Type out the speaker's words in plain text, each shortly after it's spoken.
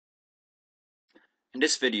In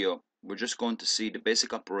this video, we're just going to see the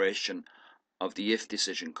basic operation of the if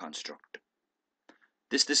decision construct.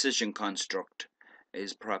 This decision construct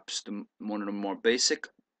is perhaps one of the more basic,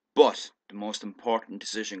 but the most important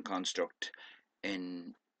decision construct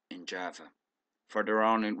in Java. For there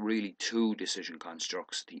are only really two decision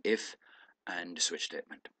constructs, the if and the switch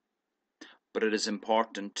statement. But it is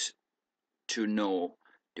important to know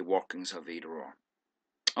the workings of either or.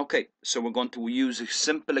 Okay, so we're going to use a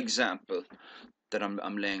simple example that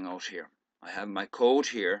I'm laying out here. I have my code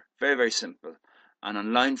here, very simple, and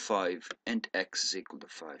on line 5 int x is equal to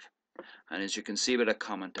 5, and as you can see with a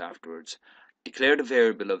comment afterwards, declare the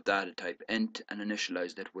variable of data type int and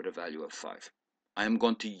initialize it with a value of 5. I am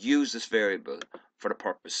going to use this variable for the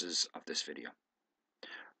purposes of this video.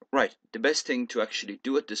 Right, the best thing to actually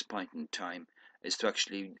do at this point in time is to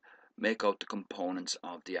actually make out the components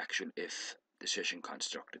of the actual if decision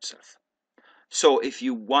construct itself. So if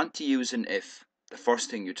you want to use an if, the first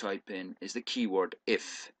thing you type in is the keyword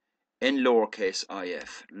if in lowercase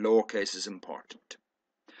if. Lowercase is important.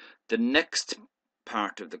 The next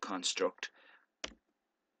part of the construct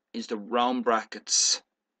is the round brackets.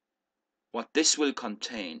 What this will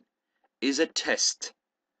contain is a test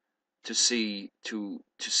to see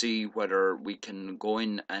whether we can go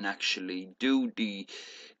in and actually do the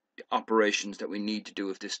operations that we need to do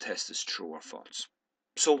if this test is true or false.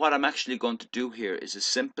 So what I'm actually going to do here is a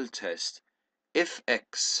simple test if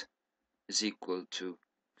x is equal to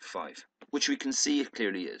 5, which we can see it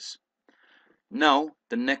clearly is. Now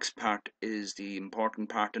the next part is the important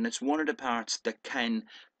part, and it's one of the parts that can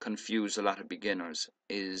confuse a lot of beginners,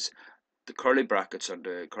 is the curly brackets or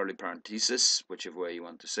the curly parenthesis, whichever way you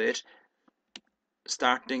want to say it,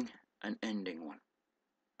 starting and ending one.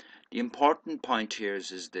 The important point here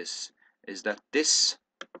is that this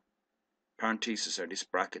parenthesis or this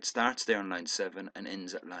bracket starts there on line 7 and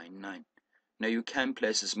ends at line 9. Now you can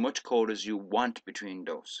place as much code as you want between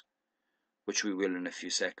those, which we will in a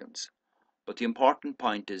few seconds. But the important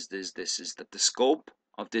point is that the scope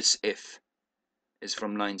of this if is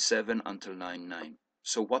from line 7 until line 9.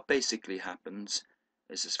 So what basically happens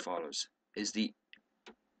is as follows, is the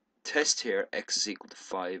test here, x is equal to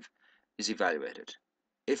 5, is evaluated.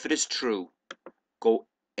 If it is true, go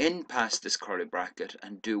in past this curly bracket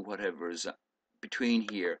and do whatever is between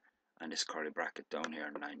here and this curly bracket down here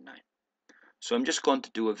in line 9. So I'm just going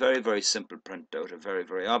to do a very simple printout, a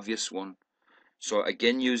very obvious one. So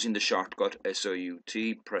again, using the shortcut SOUT,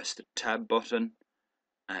 press the tab button,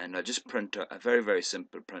 and I just print a very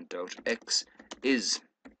simple printout. X is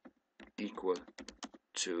equal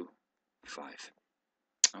to 5.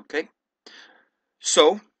 Okay,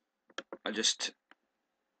 so I'll just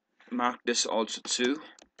mark this also to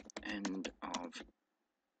end of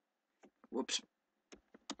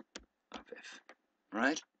if.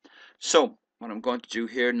 Right. So what I'm going to do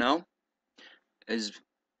here now is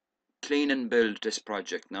clean and build this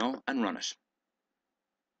project now and run it.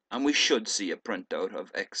 And we should see a printout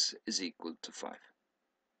of x is equal to 5.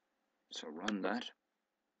 So run that.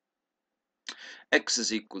 X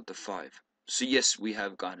is equal to 5. So yes, we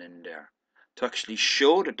have gone in there. To actually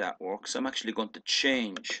show that that works, I'm actually going to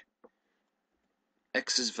change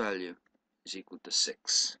x's value is equal to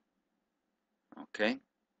 6. Okay.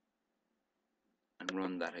 And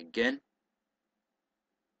run that again.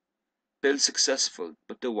 Build successful,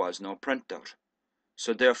 but there was no printout.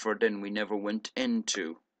 So therefore then we never went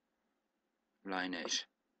into line 8.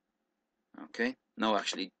 Okay. Now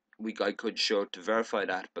actually I could show to verify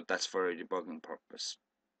that, but that's for a debugging purpose.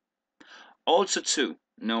 Also too,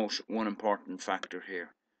 note one important factor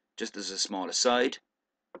here, just as a small aside.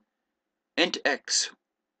 Int x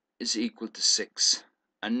is equal to 6,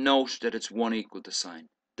 and note that it's 1 equal to sign.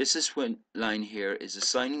 This is when line here is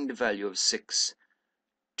assigning the value of 6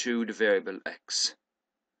 to the variable x.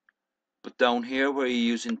 But down here where you're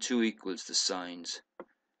using 2 equals to signs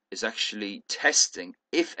is actually testing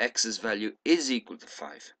if x's value is equal to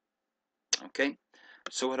 5. Okay,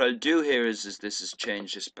 so what I'll do here is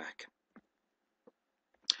change this back.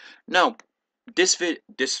 Now this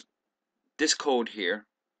code here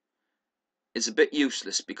is a bit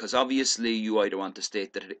useless because obviously you either want to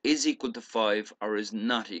state that it is equal to 5 or is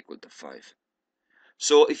not equal to 5.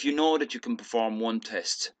 So if you know that you can perform one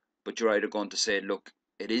test, but you're either going to say, look,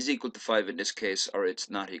 it is equal to 5 in this case or it's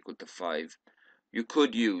not equal to 5, you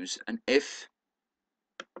could use an if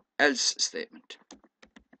else statement.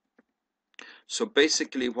 So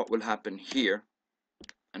basically what will happen here,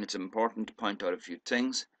 and it's important to point out a few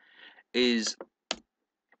things, is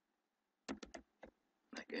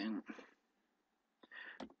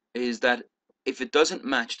that if it doesn't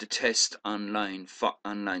match the test on line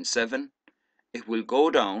 7, it will go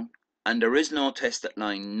down and there is no test at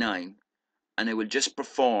line 9, and it will just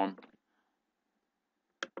perform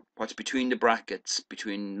what's between the brackets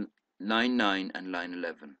between line 9 and line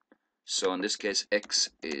 11. So in this case, x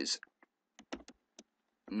is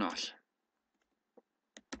not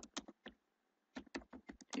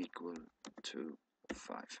equal to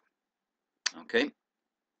 5. Okay,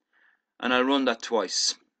 and I'll run that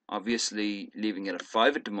twice, obviously leaving it at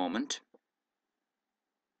 5 at the moment,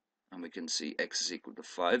 and we can see x is equal to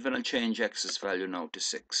 5, and I'll change x's value now to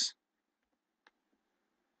 6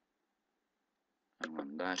 and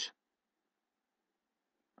run that,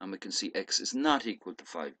 and we can see x is not equal to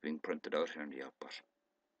 5 being printed out here in the output.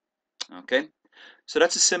 Okay, so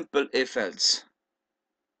that's a simple if-else.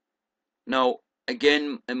 Now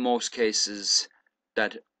again, in most cases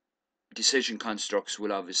that decision constructs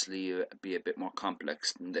will obviously be a bit more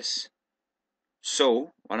complex than this.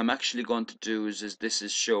 So what I'm actually going to do is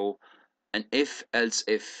show an if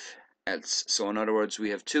else. So in other words, we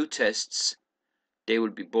have two tests, they will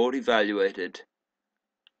be both evaluated,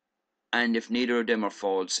 and if neither of them are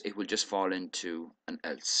false, it will just fall into an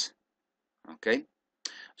else. Okay,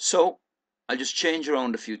 so I'll just change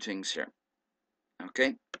around a few things here.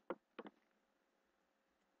 Okay,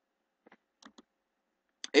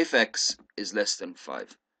 if x is less than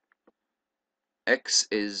 5, x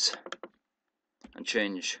is, and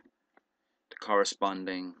change the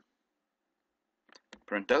corresponding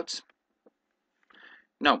printouts.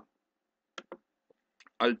 Now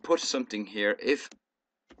I'll put something here, if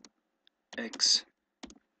x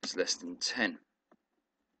is less than 10,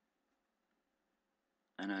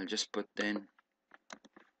 and I'll just put then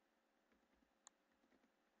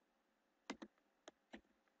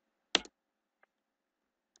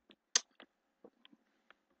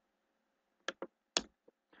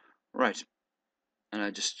right, and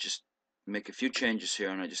I just make a few changes here,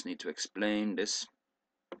 and I just need to explain this.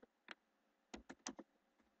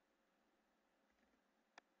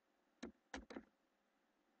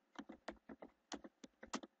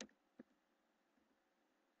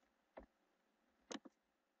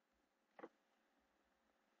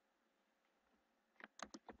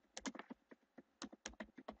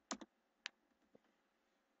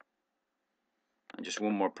 And just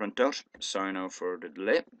one more printout. Sorry now for the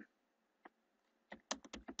delay.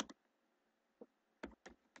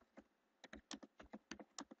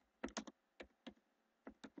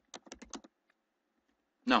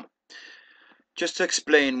 Now, just to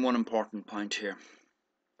explain one important point here,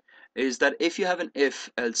 is that if you have an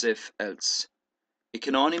if, else, it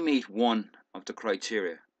can only meet one of the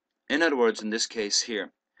criteria. In other words, in this case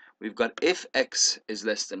here, we've got if x is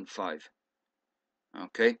less than 5.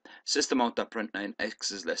 Okay, system out that print line,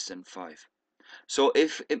 x is less than 5. So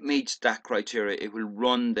if it meets that criteria, it will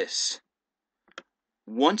run this.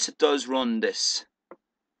 Once it does run this,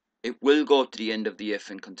 it will go to the end of the if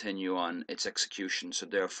and continue on its execution. So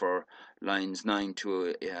therefore, lines 9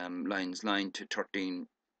 to 13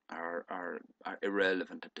 are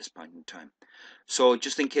irrelevant at this point in time. So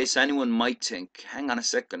just in case anyone might think, hang on a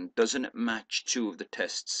second, doesn't it match two of the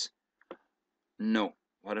tests? No.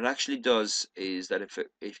 What it actually does is that if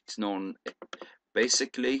it's known,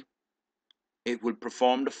 basically it will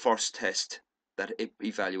perform the first test that it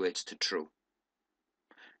evaluates to true.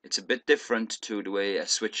 It's a bit different to the way a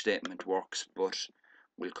switch statement works, but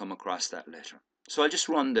we'll come across that later. So I'll just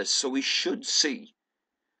run this. So we should see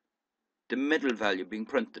the middle value being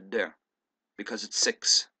printed there because it's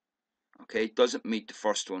 6. Okay, it doesn't meet the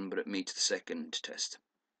first one, but it meets the second test.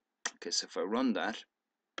 Okay, so if I run that,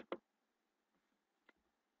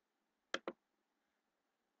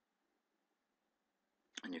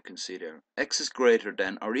 and you can see there, x is greater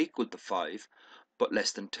than or equal to 5, but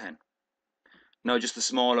less than 10. Now just a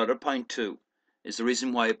small other point too, is the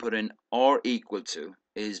reason why I put in or equal to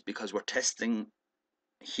is because we're testing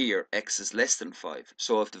here x is less than 5.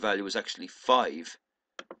 So if the value was actually 5,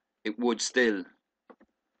 it would still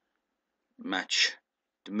match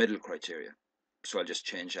the middle criteria. So I'll just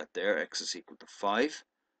change that there, x is equal to 5,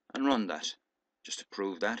 and run that, just to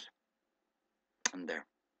prove that, and there.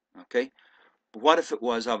 Okay, but what if it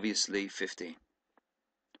was obviously 15?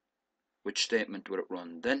 Which statement would it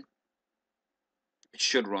run then? It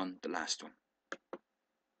should run the last one.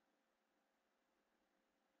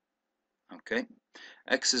 Okay,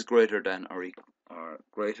 x is greater than or equal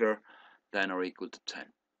to 10.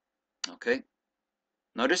 Okay,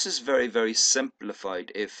 now this is very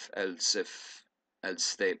simplified if else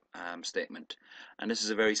statement, and this is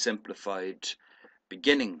a very simplified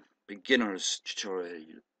beginner's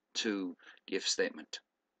tutorial to the if statement.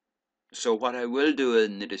 So what I will do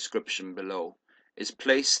in the description below is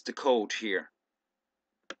place the code here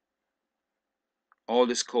all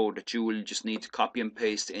this code that you will just need to copy and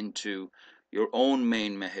paste into your own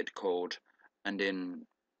main method code, and then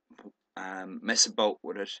mess about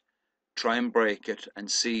with it, try and break it, and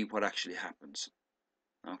see what actually happens.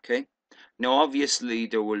 Okay. Now, obviously,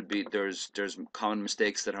 there's common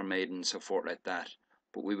mistakes that are made and so forth like that,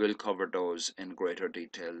 but we will cover those in greater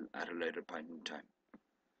detail at a later point in time.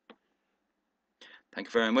 Thank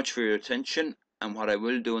you very much for your attention, and what I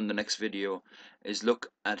will do in the next video is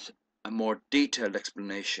look at a more detailed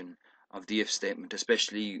explanation of the if statement,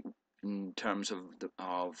 especially in terms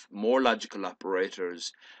of more logical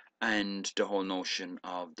operators and the whole notion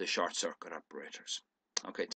of the short circuit operators. Okay.